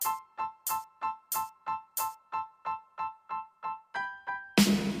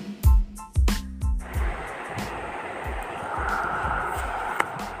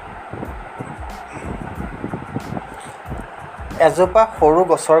এজোপা সৰু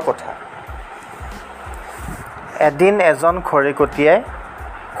গছৰ কথা। এদিন এজন খৰিকটীয়াই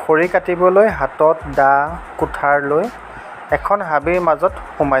খৰি কাটিবলৈ হাতত দা কুঠাৰ লৈ এখন হাবিৰ মাজত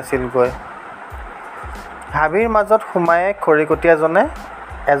সোমাইছিলগৈ। হাবিৰ মাজত সোমায়েই খৰিকটীয়াজনে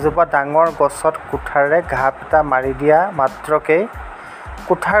এজোপা ডাঙৰ গছত কুঠাৰেৰে ঘাপ এটা মাৰি দিয়া মাত্ৰকেই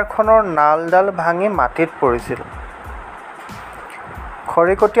কুঠাৰখনৰ নালডাল ভাঙি মাটিত পৰিছিল।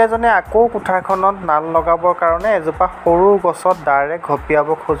 খৰিকটীয়াজনে আকৌ কুঠাৰখনত নাল লগাবৰ কাৰণে এজোপা সৰু গছত দাৰে ঘপিয়াব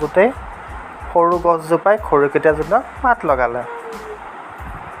খোজোতেই সৰু গছজোপাই খৰিকটীয়াজনক মাত লগালে।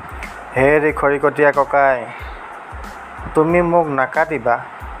 "হেৰি খৰিকটীয়া ককাই, তুমি মোক নাকাটিবা।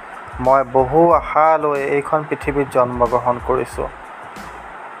 মই বহু আশা লৈ এইখন পৃথিৱীত জন্মগ্ৰহণ কৰিছোঁ।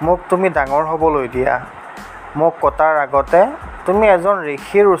 মোক তুমি ডাঙৰ হ'বলৈ দিয়া। মোক কটাৰ আগতে তুমি এজন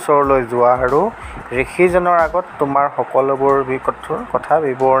ঋষিৰ ওচৰলৈ যোৱা আৰু ঋষিজনৰ আগত তোমাৰ সকলোবোৰ কথা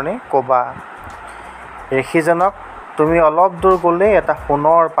বিৱৰণী ক'বা। ঋষিজনক তুমি অলপ দূৰ গ'লেই এটা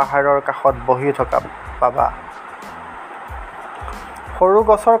সোণৰ পাহাৰৰ কাষত বহি থকা পাবা।" সৰু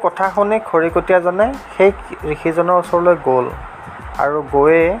গছৰ কথা শুনি খৰিকটীয়াজনে সেই ঋষিজনৰ ওচৰলৈ গ'ল আৰু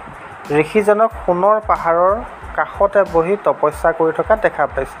গৈয়ে ঋষিজনক সোণৰ পাহাৰৰ কাষতে বহি তপস্যা কৰি থকা দেখা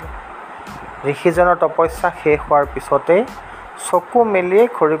পাইছিল। ঋষিজনৰ তপস্যা শেষ হোৱাৰ পিছতেই চকু মেলিয়েই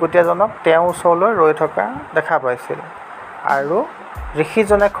খৰিকটীয়াজনক তেওঁৰ ওচৰলৈ ৰৈ থকা দেখা পাইছিল আৰু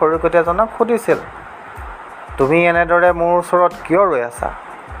ঋষিজনে খৰিকটীয়াজনক সুধিছিল, "তুমি এনেদৰে মোৰ ওচৰত কিয় ৰৈ আছা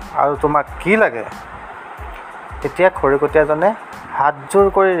আৰু তোমাক কি লাগে?" তেতিয়া খৰিকটীয়াজনে হাতযোৰ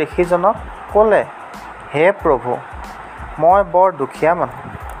কৰি ঋষিজনক ক'লে, "হে প্ৰভু, মই বৰ দুখীয়া মানুহ।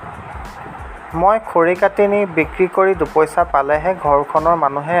 মই খৰি কাটি নি বিক্ৰী কৰি দুপইচা পালেহে ঘৰখনৰ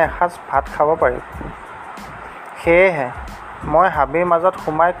মানুহে এসাঁজ ভাত খাব পাৰিব। সেয়েহে মই হাবিৰ মাজত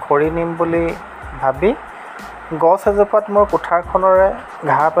সোমাই খৰি নিম বুলি ভাবি গছ এজোপাত মোৰ কুঠাৰখনেৰে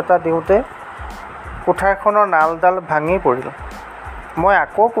ঘাপ এটা দিওঁতে কুঠাৰখনৰ নালডাল ভাঙি পৰিল। মই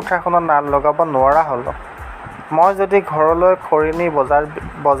আকৌ কুঠাৰখনত নাল লগাব নোৱাৰা হ'লোঁ। মই যদি ঘৰলৈ খৰি নি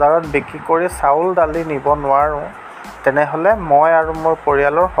বজাৰত বিক্ৰী কৰি চাউল দালি নিব নোৱাৰোঁ, তেনেহ'লে মই আৰু মোৰ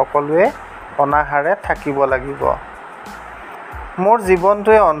পৰিয়ালৰ সকলোৱে অনাহাৰে থাকিব লাগিব। মোৰ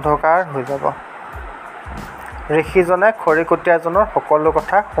জীৱনটোৱে অন্ধকাৰ হৈ যাব।" ঋষিজনে খৰিকটীয়াজনৰ সকলো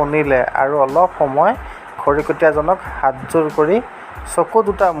কথা শুনিলে আৰু অলপ সময় খৰিকটীয়াজনক হাতযোৰ কৰি চকু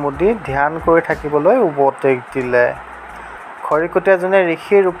দুটা মুদি ধ্যান কৰি থাকিবলৈ উপদেশ দিলে। খৰিকটীয়াজনে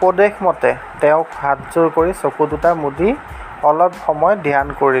ঋষিৰ উপদেশ মতে তেওঁক হাতযোৰ কৰি চকু দুটা মুদি অলপ সময় ধ্যান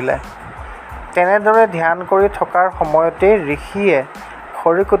কৰিলে। তেনেদৰে ধ্যান কৰি থকাৰ সময়তেই ঋষিয়ে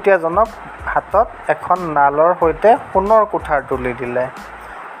খৰিকটীয়াজনক হাতত এখন নালৰ সৈতে সোণৰ কুঠাৰ তুলি দিলে।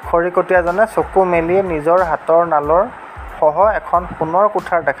 খৰিকটীয়াজনে চকু মেলিয়ে নিজৰ হাতৰ নালৰ সহ এখন সোণৰ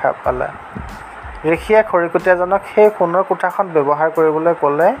কুঠাৰ দেখা পালে। ঋষিয়ে খৰিকটীয়াজনক সেই সোণৰ কুঠাৰখন ব্যৱহাৰ কৰিবলৈ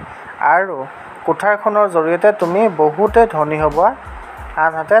ক'লে আৰু কুঠাৰখনৰ জৰিয়তে তুমি বহুতেই ধনী হ'বা,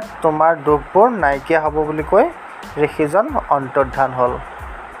 আনহাতে তোমাৰ দুখবোৰ নাইকিয়া হ'ব বুলি কৈ ঋষিজন অন্তৰ্ধান হ'ল।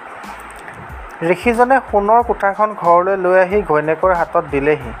 ঋষিজনে সোণৰ কুঠাৰখন ঘৰলৈ লৈ আহি ঘৈণীয়েকৰ হাতত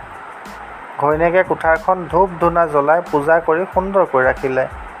দিলেহি। ঘৈণীয়েকে কুঠাৰখন ধূপ ধূনা জ্বলাই পূজা কৰি সুন্দৰকৈ ৰাখিলে।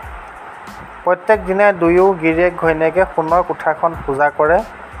 প্ৰত্যেক দিনাই দুয়ো গিৰিয়েক ঘৈণীয়েকে সোণৰ কুঠাৰখন পূজা কৰে।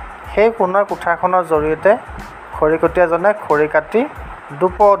 সেই সোণৰ কুঠাৰখনৰ জৰিয়তে খৰিকটীয়াজনে খৰি কাটি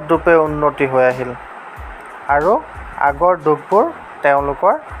দোপতদোপে উন্নতি হৈ আহিল আৰু আগৰ দুখবোৰ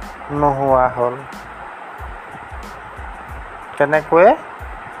তেওঁলোকৰ নোহোৱা হ'ল। তেনেকৈয়ে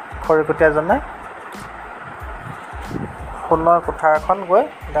খৰিকটীয়াজনে সোণৰ কুঠাৰ এখন গৈ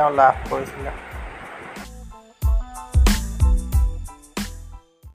তেওঁ লাভ কৰিছিলে।